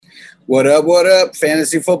What up,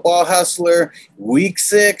 Fantasy Football Hustler? Week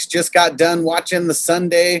 6, just got done watching the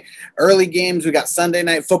Sunday early games. We got Sunday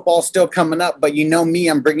Night Football still coming up, but you know me,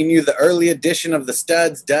 I'm bringing you the early edition of the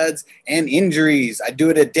studs, duds, and injuries. I do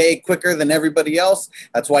it a day quicker than everybody else.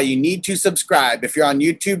 That's why you need to subscribe. If you're on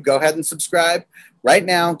YouTube, go ahead and subscribe right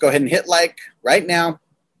now. Go ahead and hit like right now.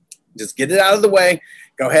 Just get it out of the way.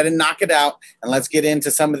 Go ahead and knock it out, and let's get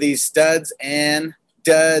into some of these studs and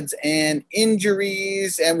duds and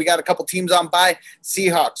injuries. And we got a couple teams on bye: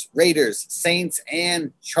 Seahawks, Raiders, Saints,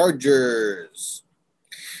 and Chargers.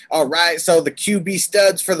 All right, so the QB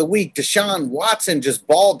studs for the week. Deshaun Watson just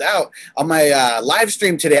balled out on my live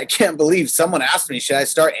stream today. I can't believe someone asked me, should I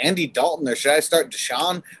start Andy Dalton or should I start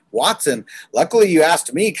Deshaun Watson? Luckily, you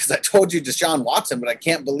asked me because I told you Deshaun Watson, but I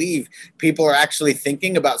can't believe people are actually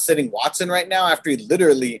thinking about sitting Watson right now after he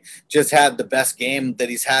literally just had the best game that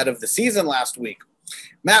he's had of the season last week.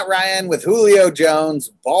 Matt Ryan with Julio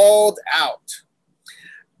Jones balled out.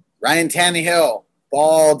 Ryan Tannehill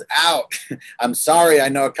balled out. I'm sorry. I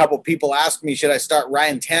know a couple people asked me, should I start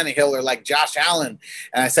Ryan Tannehill or like Josh Allen?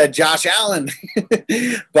 And I said Josh Allen.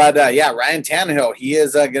 But yeah, Ryan Tannehill, he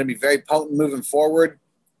is going to be very potent moving forward.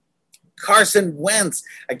 Carson Wentz,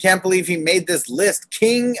 I can't believe he made this list.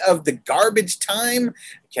 King of the garbage time.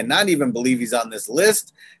 I cannot even believe he's on this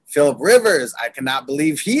list. Phillip Rivers, I cannot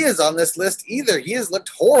believe he is on this list either. He has looked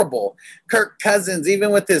horrible. Kirk Cousins,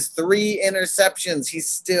 even with his 3 interceptions, he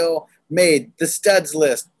still made the studs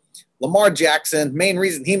list. Lamar Jackson, main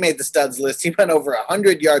reason he made the studs list, he went over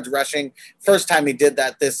 100 yards rushing. First time he did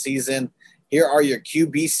that this season. Here are your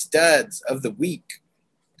QB studs of the week.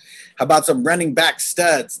 How about some running back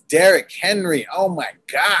studs? Derrick Henry, oh my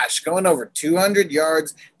gosh, going over 200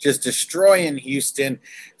 yards, just destroying Houston.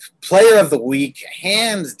 Player of the week,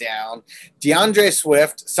 hands down. DeAndre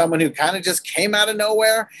Swift, someone who kind of just came out of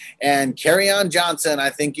nowhere. And Kerryon Johnson, I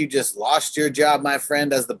think you just lost your job, my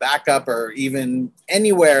friend, as the backup or even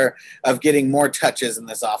anywhere of getting more touches in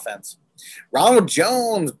this offense. Ronald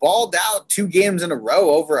Jones balled out 2 games in a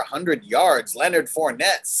row over 100 yards. Leonard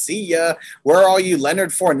Fournette, see ya. Where are all you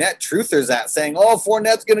Leonard Fournette truthers at saying, oh,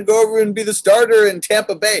 Fournette's going to go over and be the starter in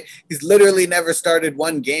Tampa Bay? He's literally never started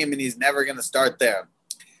one game, and he's never going to start there.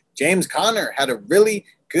 James Conner had a really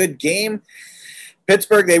good game.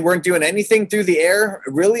 Pittsburgh, they weren't doing anything through the air,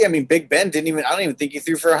 really. I mean, Big Ben I don't even think he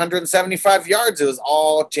threw for 175 yards. It was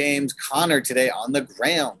all James Conner today on the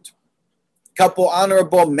ground. Couple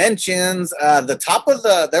honorable mentions. The top of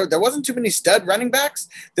there wasn't too many stud running backs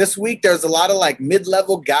this week. There's a lot of like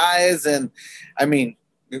mid-level guys, and I mean,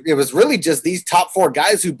 it was really just these top 4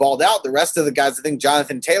 guys who balled out. The rest of the guys, I think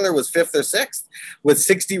Jonathan Taylor was 5th or 6th with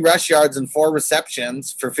 60 rush yards and 4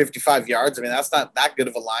 receptions for 55 yards. I mean, that's not that good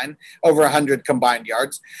of a line. Over 100 combined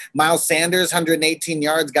yards. Miles Sanders, 118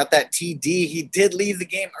 yards, got that TD. He did leave the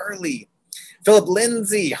game early. Philip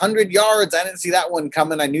Lindsay, 100 yards. I didn't see that one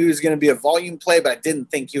coming. I knew he was going to be a volume play, but I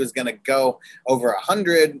didn't think he was going to go over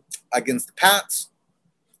 100 against the Pats.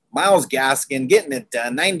 Myles Gaskin getting it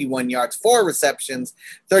done, 91 yards, 4 receptions,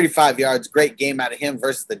 35 yards. Great game out of him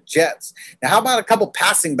versus the Jets. Now, how about a couple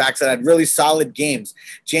passing backs that had really solid games?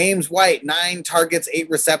 James White, 9 targets, 8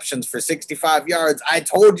 receptions for 65 yards. I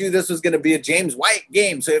told you this was going to be a James White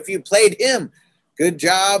game, so if you played him, good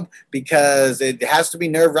job, because it has to be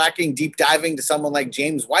nerve-wracking deep diving to someone like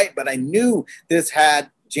James White, but I knew this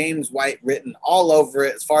had James White written all over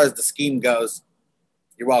it as far as the scheme goes.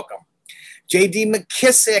 You're welcome. J.D.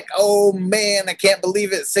 McKissick, oh man, I can't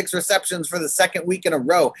believe it. 6 receptions for the 2nd week in a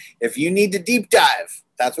row. If you need to deep dive,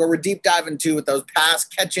 that's where we're deep diving to with those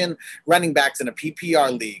pass-catching running backs in a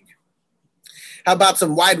PPR league. How about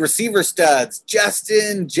some wide receiver studs?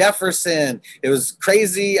 Justin Jefferson. It was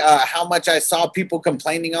crazy how much I saw people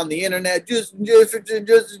complaining on the internet. Justin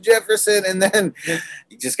Jefferson. And then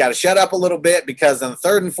you just got to shut up a little bit because in the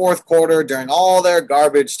 3rd and 4th quarter, during all their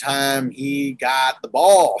garbage time, he got the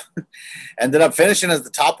ball. Ended up finishing as the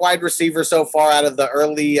top wide receiver so far out of the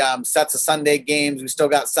early sets of Sunday games. We still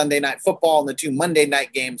got Sunday Night Football and the 2 Monday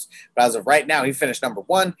night games. But as of right now, he finished number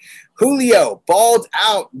 1. Julio balled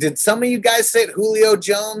out. Did some of you guys sit Julio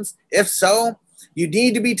Jones? If so, you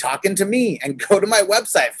need to be talking to me and go to my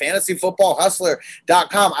website,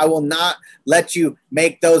 fantasyfootballhustler.com. I will not let you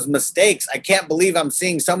make those mistakes. I can't believe I'm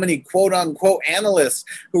seeing so many quote-unquote analysts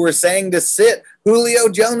who are saying to sit Julio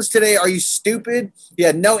Jones today. Are you stupid? He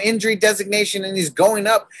had no injury designation, and he's going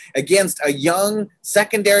up against a young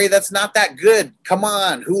secondary that's not that good. Come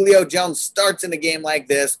on. Julio Jones starts in a game like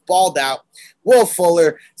this, balled out. Will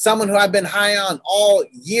Fuller, someone who I've been high on all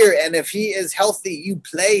year, and if he is healthy, you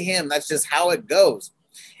play him. That's just how it goes.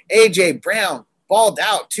 A.J. Brown balled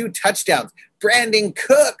out, 2 touchdowns. Brandon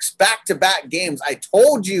Cooks, back-to-back games. I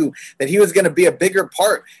told you that he was going to be a bigger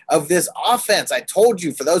part of this offense. I told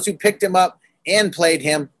you, for those who picked him up and played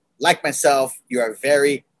him, like myself, you are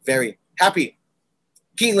very, very happy.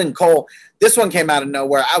 Keelan Cole, this one came out of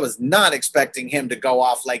nowhere. I was not expecting him to go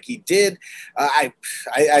off like he did. I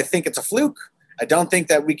think it's a fluke. I don't think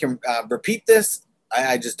that we can repeat this.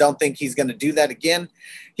 I just don't think he's going to do that again.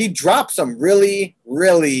 He dropped some really,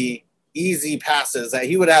 really easy passes that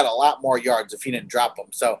he would have had a lot more yards if he didn't drop them.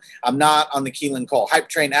 So I'm not on the Keelan Cole hype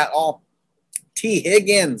train at all. T.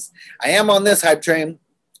 Higgins, I am on this hype train.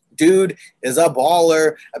 Dude is a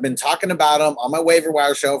baller. I've been talking about him on my waiver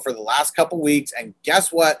wire show for the last couple weeks, and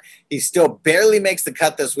guess what? He still barely makes the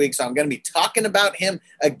cut this week, so I'm going to be talking about him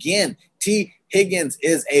again. T. Higgins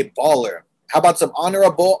is a baller. How about some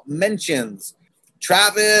honorable mentions?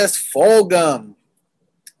 Travis Fulgham.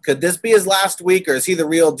 Could this be his last week, or is he the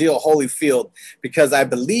real deal Holyfield? Because I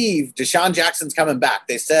believe Deshaun Jackson's coming back.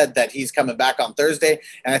 They said that he's coming back on Thursday,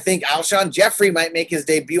 and I think Alshon Jeffrey might make his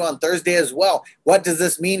debut on Thursday as well. What does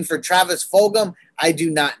this mean for Travis Fulgham? I do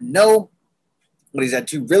not know, but he's had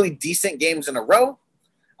 2 really decent games in a row.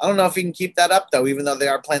 I don't know if he can keep that up, though, even though they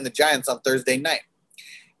are playing the Giants on Thursday night.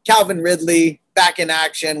 Calvin Ridley back in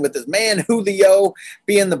action with his man Julio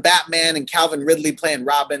being the Batman and Calvin Ridley playing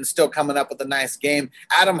Robin, still coming up with a nice game.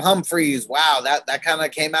 Adam Humphries, wow, that kind of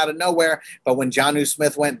came out of nowhere. But when Jonnu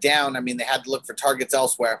Smith went down, I mean, they had to look for targets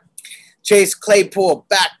elsewhere. Chase Claypool,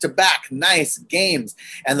 back-to-back, nice games.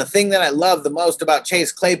 And the thing that I love the most about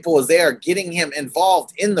Chase Claypool is they are getting him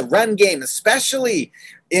involved in the run game, especially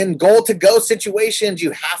in goal-to-go situations.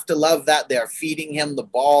 You have to love that. They're feeding him the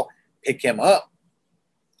ball. Pick him up.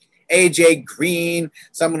 AJ Green,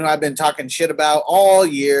 someone who I've been talking shit about all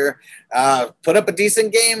year, put up a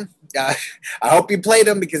decent game. I hope you played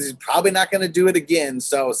him because he's probably not going to do it again.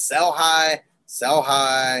 So sell high, sell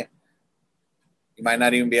high. You might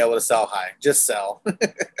not even be able to sell high. Just sell.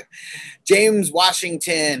 James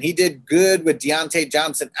Washington, he did good with Deontay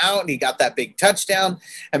Johnson out. He got that big touchdown.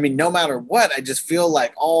 I mean, no matter what, I just feel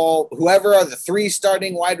like whoever are the 3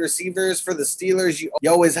 starting wide receivers for the Steelers, you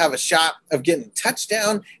always have a shot of getting a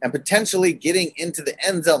touchdown and potentially getting into the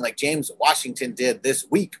end zone like James Washington did this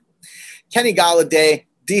week. Kenny Golladay,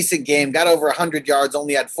 decent game, got over 100 yards,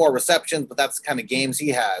 only had 4 receptions, but that's the kind of games he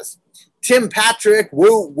has. Tim Patrick,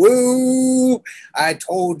 woo. I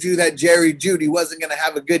told you that Jerry Jeudy wasn't going to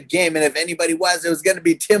have a good game, and if anybody was, it was going to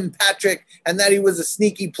be Tim Patrick, and that he was a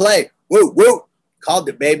sneaky play. Woo. Called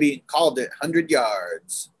it, baby. Called it. 100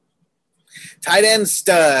 yards. Tight end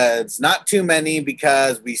studs. Not too many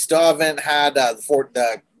because we still haven't had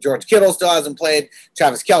the George Kittle still hasn't played.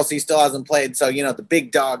 Travis Kelce still hasn't played. So, the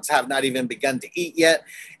big dogs have not even begun to eat yet.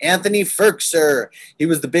 Anthony Firkser, he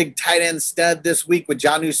was the big tight end stud this week with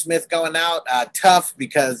Jonnu Smith going out. Tough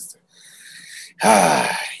because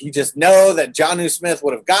you just know that Jonnu Smith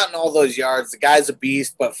would have gotten all those yards. The guy's a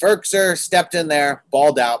beast. But Firkser stepped in there,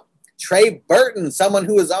 balled out. Trey Burton, someone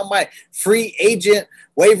who was on my free agent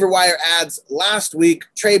waiver wire ads last week.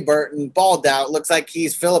 Trey Burton balled out. Looks like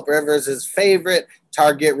he's Phillip Rivers' favorite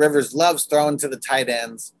target. Rivers loves throwing to the tight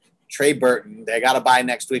ends. Trey Burton, they got to buy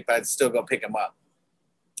next week, but I'd still go pick him up.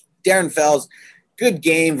 Darren Fells, good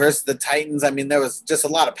game versus the Titans. I mean, there was just a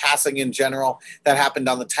lot of passing in general that happened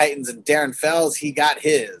on the Titans, and Darren Fells, he got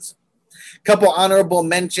his. Couple honorable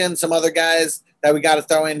mentions, some other guys that we got to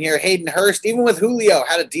throw in here. Hayden Hurst, even with Julio,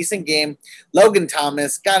 had a decent game. Logan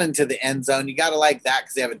Thomas got into the end zone. You got to like that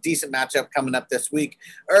because they have a decent matchup coming up this week.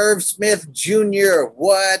 Irv Smith Jr.,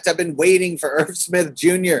 what? I've been waiting for Irv Smith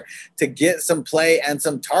Jr. to get some play and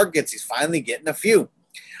some targets. He's finally getting a few.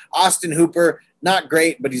 Austin Hooper, not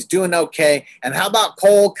great, but he's doing okay. And how about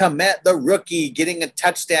Cole Kmet, the rookie, getting a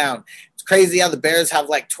touchdown? It's crazy how the Bears have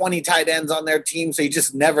like 20 tight ends on their team, so you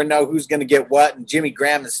just never know who's going to get what. And Jimmy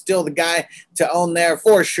Graham is still the guy to own there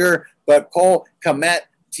for sure. But Cole Kmet,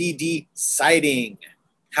 TD sighting.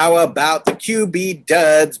 How about the QB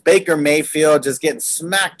duds? Baker Mayfield just getting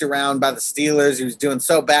smacked around by the Steelers. He was doing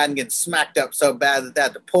so bad and getting smacked up so bad that they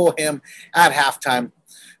had to pull him at halftime.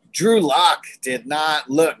 Drew Lock did not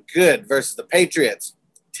look good versus the Patriots.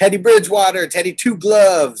 Teddy Bridgewater, Teddy Two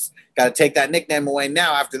Gloves. Got to take that nickname away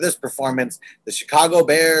now after this performance. The Chicago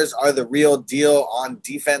Bears are the real deal on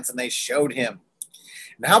defense, and they showed him.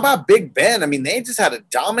 And how about Big Ben? I mean, they just had a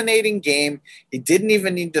dominating game. He didn't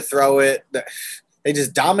even need to throw it. They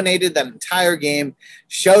just dominated that entire game,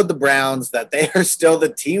 showed the Browns that they are still the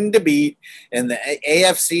team to beat in the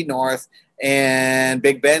AFC North. And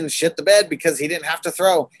Big Ben shit the bed because he didn't have to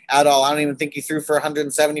throw at all. I don't even think he threw for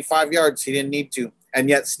 175 yards. He didn't need to. And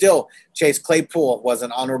yet still, Chase Claypool was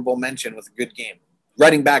an honorable mention with a good game.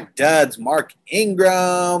 Running back duds, Mark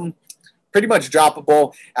Ingram. pretty much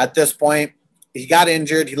droppable at this point. He got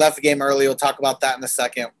injured. He left the game early. We'll talk about that in a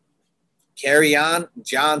second. Kerryon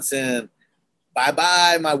Johnson.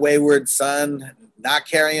 Bye-bye, my wayward son. Not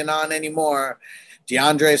carrying on anymore.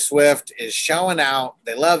 DeAndre Swift is showing out.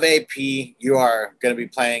 They love AP. You are going to be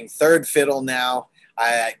playing third fiddle now.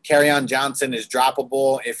 Kerryon Johnson is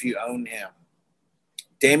droppable if you own him.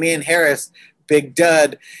 Damian Harris, big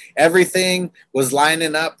dud. Everything was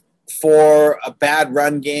lining up for a bad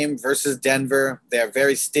run game versus Denver. They are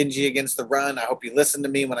very stingy against the run. I hope you listened to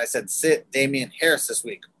me when I said sit Damian Harris this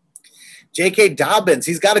week. J.K. Dobbins,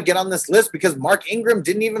 he's got to get on this list because Mark Ingram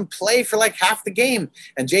didn't even play for like half the game.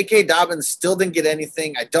 And J.K. Dobbins still didn't get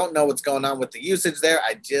anything. I don't know what's going on with the usage there.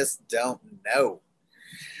 I just don't know.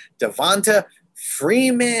 Devonta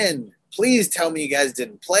Freeman, please tell me you guys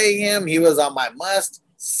didn't play him. He was on my must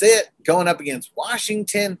sit going up against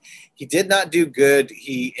Washington. He did not do good.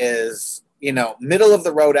 He is, middle of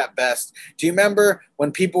the road at best. Do you remember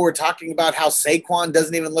when people were talking about how Saquon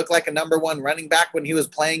doesn't even look like a number one running back when he was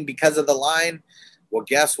playing because of the line? Well,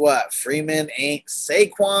 guess what? Freeman ain't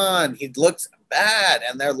Saquon. He looks bad,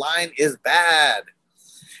 and their line is bad.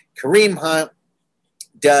 Kareem Hunt,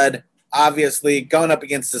 dud. Obviously, going up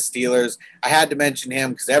against the Steelers, I had to mention him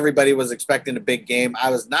because everybody was expecting a big game. I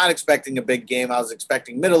was not expecting a big game. I was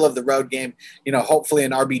expecting middle of the road game, hopefully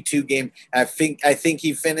an RB2 game. I think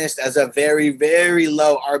he finished as a very, very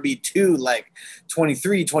low RB2, like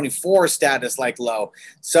 23, 24 status, like low.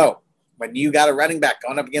 So when you got a running back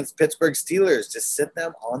going up against Pittsburgh Steelers, just sit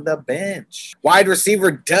them on the bench. Wide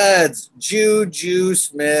receiver duds, Juju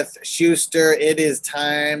Smith-Schuster. It is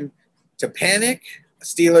time to panic.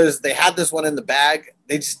 Steelers, they had this one in the bag.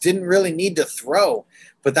 They just didn't really need to throw.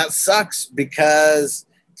 But that sucks because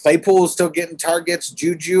Claypool is still getting targets.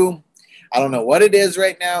 Juju, I don't know what it is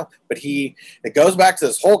right now, but it goes back to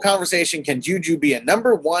this whole conversation. Can Juju be a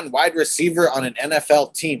number one wide receiver on an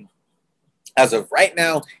NFL team? As of right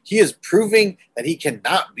now, he is proving that he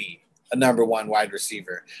cannot be a number one wide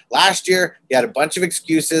receiver. Last year, he had a bunch of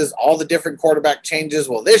excuses, all the different quarterback changes.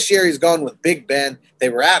 Well, this year he's going with Big Ben. They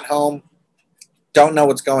were at home. Don't know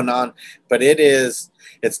what's going on, but it's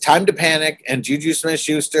time to panic. And Juju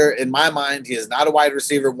Smith-Schuster, in my mind, he is not a wide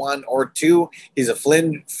receiver 1 or 2. He's a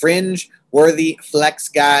fringe-worthy flex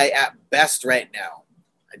guy at best right now.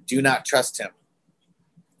 I do not trust him.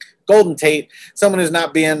 Golden Tate, someone who's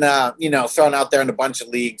not being, thrown out there in a bunch of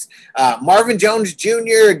leagues. Marvin Jones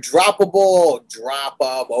Jr., droppable.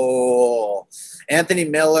 Anthony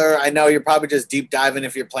Miller, I know you're probably just deep diving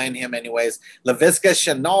if you're playing him anyways. Laviska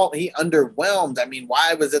Shenault, he underwhelmed. I mean,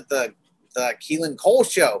 why was it the Keelan Cole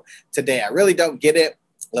show today? I really don't get it.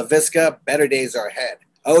 Laviska, better days are ahead.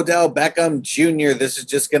 Odell Beckham Jr., this is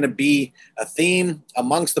just going to be a theme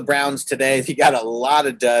amongst the Browns today. He got a lot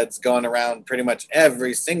of duds going around pretty much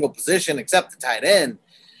every single position except the tight end.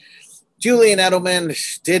 Julian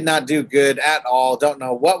Edelman did not do good at all. Don't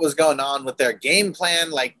know what was going on with their game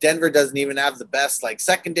plan. Like, Denver doesn't even have the best,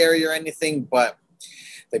 secondary or anything, but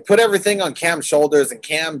they put everything on Cam's shoulders, and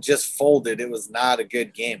Cam just folded. It was not a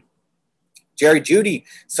good game. Jerry Jeudy,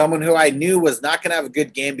 someone who I knew was not going to have a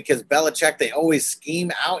good game because Belichick, they always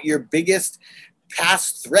scheme out your biggest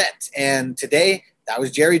pass threat. And today, that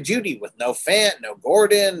was Jerry Jeudy with no Fant, no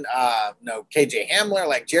Gordon, no KJ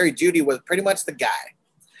Hamler. Jerry Jeudy was pretty much the guy.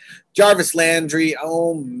 Jarvis Landry,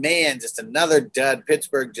 oh man, just another dud.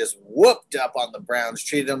 Pittsburgh just whooped up on the Browns,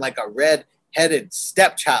 treated him like a red-headed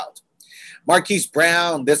stepchild. Marquise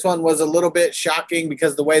Brown, this one was a little bit shocking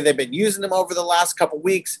because the way they've been using him over the last couple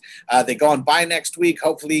weeks. They go on bye next week.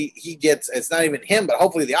 Hopefully it's not even him, but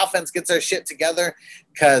hopefully the offense gets their shit together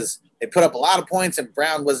because they put up a lot of points and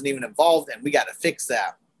Brown wasn't even involved, and we got to fix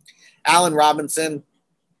that. Allen Robinson,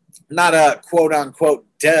 not a quote-unquote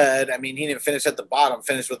dud. I mean, he didn't finish at the bottom,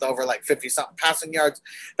 finished with over 50-something passing yards.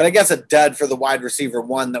 But I guess a dud for the wide receiver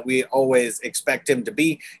 1 that we always expect him to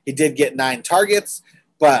be. He did get 9 targets,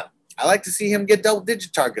 but I like to see him get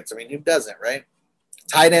double-digit targets. I mean, who doesn't, right?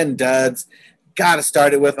 Tight end duds. Got to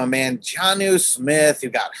start it with my man Jonnu Smith, who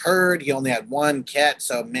got hurt. He only had 1 catch,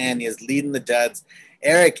 so, man, he is leading the duds.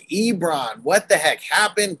 Eric Ebron, what the heck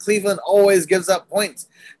happened? Cleveland always gives up points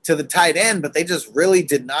to the tight end, but they just really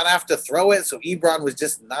did not have to throw it, so Ebron was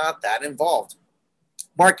just not that involved.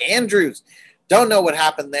 Mark Andrews, don't know what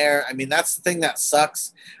happened there. I mean, that's the thing that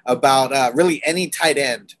sucks about really any tight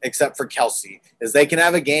end except for Kelsey, is they can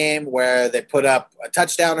have a game where they put up a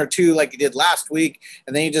touchdown or 2 like you did last week,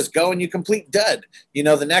 and then you just go and you complete dud,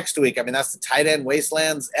 the next week. I mean, that's the tight end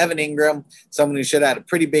wastelands. Evan Ingram, someone who should have had a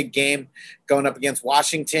pretty big game going up against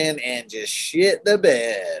Washington and just shit the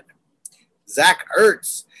bed. Zach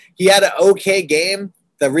Ertz, he had an okay game.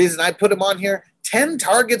 The reason I put him on here, 10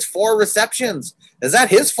 targets, 4 receptions. Is that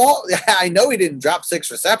his fault? I know he didn't drop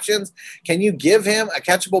 6 receptions. Can you give him a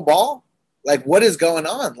catchable ball? Like, what is going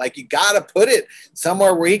on? Like, you got to put it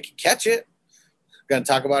somewhere where he can catch it. I'm going to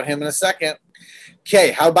talk about him in a second.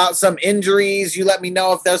 Okay, how about some injuries? You let me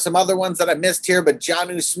know if there's some other ones that I missed here, but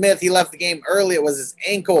Jonnu Smith, he left the game early. It was his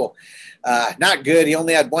ankle. Not good. He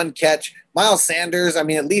only had 1 catch. Miles Sanders, I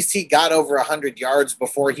mean, at least he got over 100 yards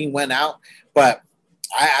before he went out, but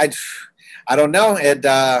I don't know.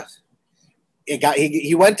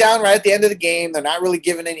 He went down right at the end of the game. They're not really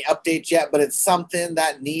giving any updates yet, but it's something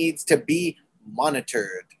that needs to be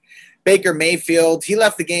monitored. Baker Mayfield, he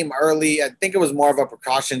left the game early. I think it was more of a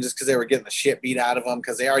precaution just because they were getting the shit beat out of him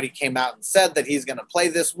because they already came out and said that he's going to play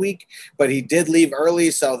this week, but he did leave early,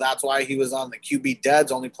 so that's why he was on the QB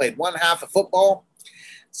duds, only played 1 half of football.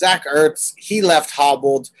 Zach Ertz, he left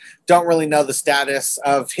hobbled. Don't really know the status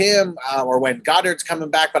of him or when Goddard's coming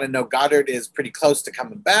back, but I know Goddard is pretty close to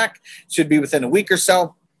coming back. Should be within a week or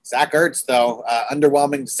so. Zach Ertz, though,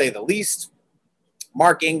 underwhelming to say the least.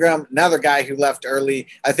 Mark Ingram, another guy who left early.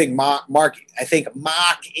 I think Mark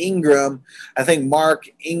Ingram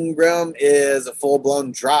is a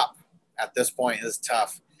full-blown drop at this point. Is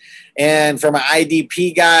tough. And for my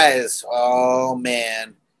IDP guys, oh,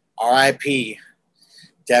 man, RIP.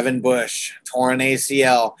 Devin Bush, torn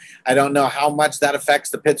ACL. I don't know how much that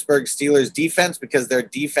affects the Pittsburgh Steelers defense because their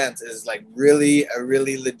defense is like really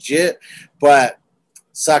legit, but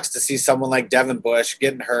sucks to see someone like Devin Bush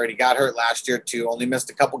getting hurt. He got hurt last year too, only missed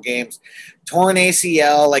a couple games. Torn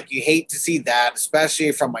ACL, like you hate to see that,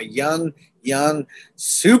 especially from a young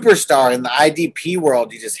superstar in the IDP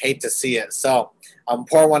world. You just hate to see it. So I'm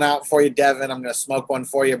pour one out for you, Devin. I'm going to smoke one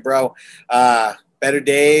for you, bro. Better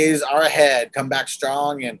days are ahead. Come back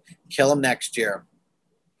strong and kill them next year.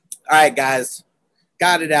 All right, guys.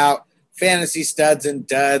 Got it out. Fantasy studs and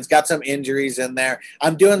duds. Got some injuries in there.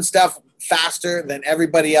 I'm doing stuff faster than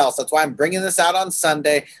everybody else. That's why I'm bringing this out on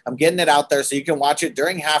Sunday. I'm getting it out there so you can watch it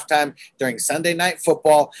during halftime, during Sunday Night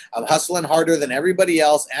Football. I'm hustling harder than everybody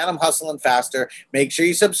else, and I'm hustling faster. Make sure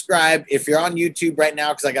you subscribe if you're on YouTube right now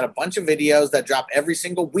because I got a bunch of videos that drop every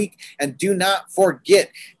single week. And do not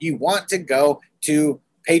forget, you want to go to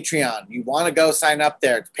Patreon. You want to go sign up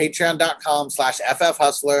there. It's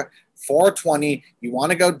patreon.com/FFHustler420. You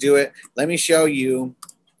want to go do it. Let me show you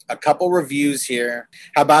a couple reviews here.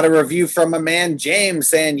 How about a review from my man James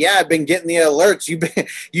saying, yeah, I've been getting the alerts.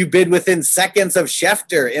 You bid within seconds of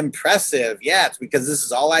Schefter. Impressive. Yeah, it's because this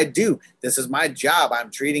is all I do. This is my job. I'm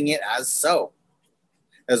treating it as so.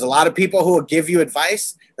 There's a lot of people who will give you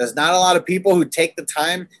advice. There's not a lot of people who take the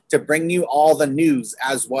time to bring you all the news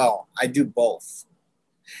as well. I do both.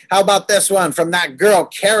 How about this one from that girl,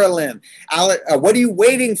 Carolyn? What are you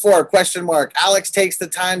waiting for? ? Alex takes the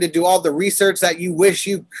time to do all the research that you wish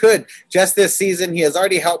you could. Just this season, he has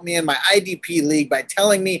already helped me in my IDP league by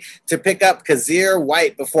telling me to pick up Kazir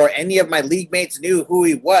White before any of my league mates knew who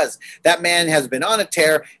he was. That man has been on a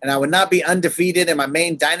tear, and I would not be undefeated in my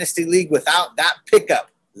main dynasty league without that pickup.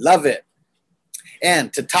 Love it.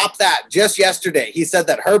 And to top that, just yesterday, he said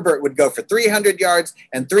that Herbert would go for 300 yards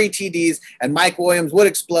and 3 TDs, and Mike Williams would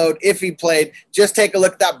explode if he played. Just take a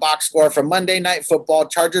look at that box score from Monday Night Football,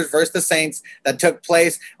 Chargers versus the Saints, that took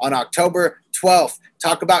place on October 12th.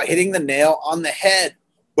 Talk about hitting the nail on the head.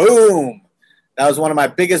 Boom. That was one of my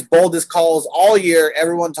biggest, boldest calls all year.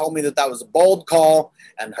 Everyone told me that that was a bold call,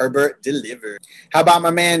 and Herbert delivered. How about my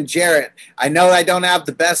man Jarrett? I know I don't have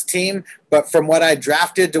the best team, but from what I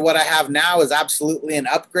drafted to what I have now is absolutely an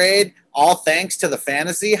upgrade. All thanks to the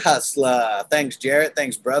Fantasy Hustler. Thanks, Jarrett.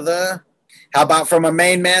 Thanks, brother. How about from a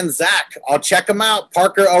main man, Zach? I'll check him out.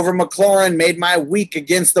 Parker over McLaurin made my week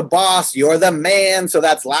against the boss. You're the man. So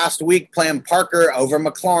that's last week playing Parker over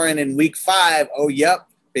McLaurin in week 5. Oh, yep.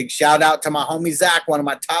 Big shout out to my homie Zach, one of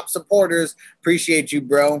my top supporters. Appreciate you,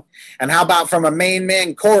 bro. And how about from a main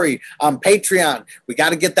man, Corey, on Patreon? We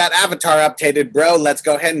got to get that avatar updated, bro. Let's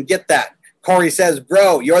go ahead and get that. Corey says,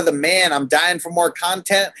 bro, you're the man. I'm dying for more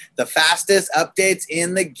content. The fastest updates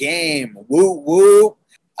in the game. Woo, woo.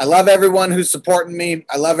 I love everyone who's supporting me.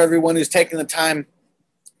 I love everyone who's taking the time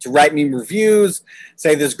to write me reviews,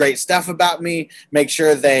 say this great stuff about me, make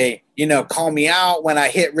sure they, call me out when I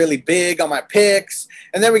hit really big on my picks.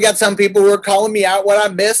 And then we got some people who are calling me out when I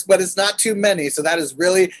missed, but it's not too many. So that is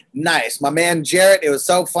really nice. My man, Jarrett, it was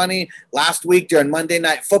so funny. Last week during Monday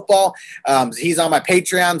Night Football, he's on my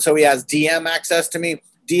Patreon, so he has DM access to me.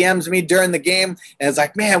 DMs me during the game, and it's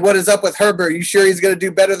like, man, what is up with Herbert? You sure he's going to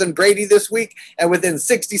do better than Brady this week? And within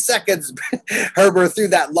 60 seconds, Herbert threw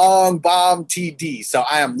that long bomb TD. So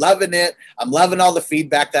I am loving it. I'm loving all the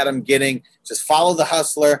feedback that I'm getting. Just follow the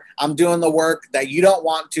hustler. I'm doing the work that you don't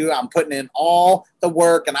want to. I'm putting in all the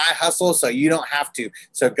work and I hustle so you don't have to.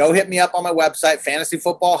 So go hit me up on my website, Fantasy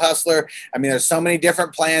Football Hustler. I mean, there's so many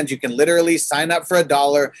different plans. You can literally sign up for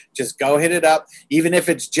 $1. Just go hit it up. Even if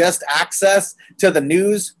it's just access to the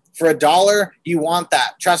news for $1, you want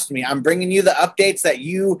that. Trust me, I'm bringing you the updates that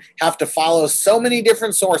you have to follow so many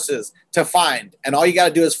different sources to find. And all you got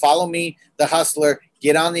to do is follow me, the hustler,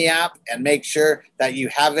 get on the app and make sure that you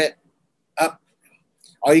have it up.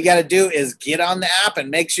 All you got to do is get on the app and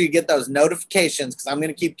make sure you get those notifications because I'm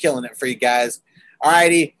going to keep killing it for you guys. All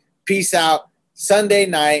righty. Peace out. Sunday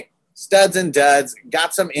night, studs and duds.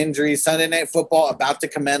 Got some injuries. Sunday Night Football about to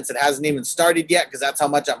commence. It hasn't even started yet because that's how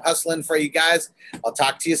much I'm hustling for you guys. I'll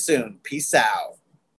talk to you soon. Peace out.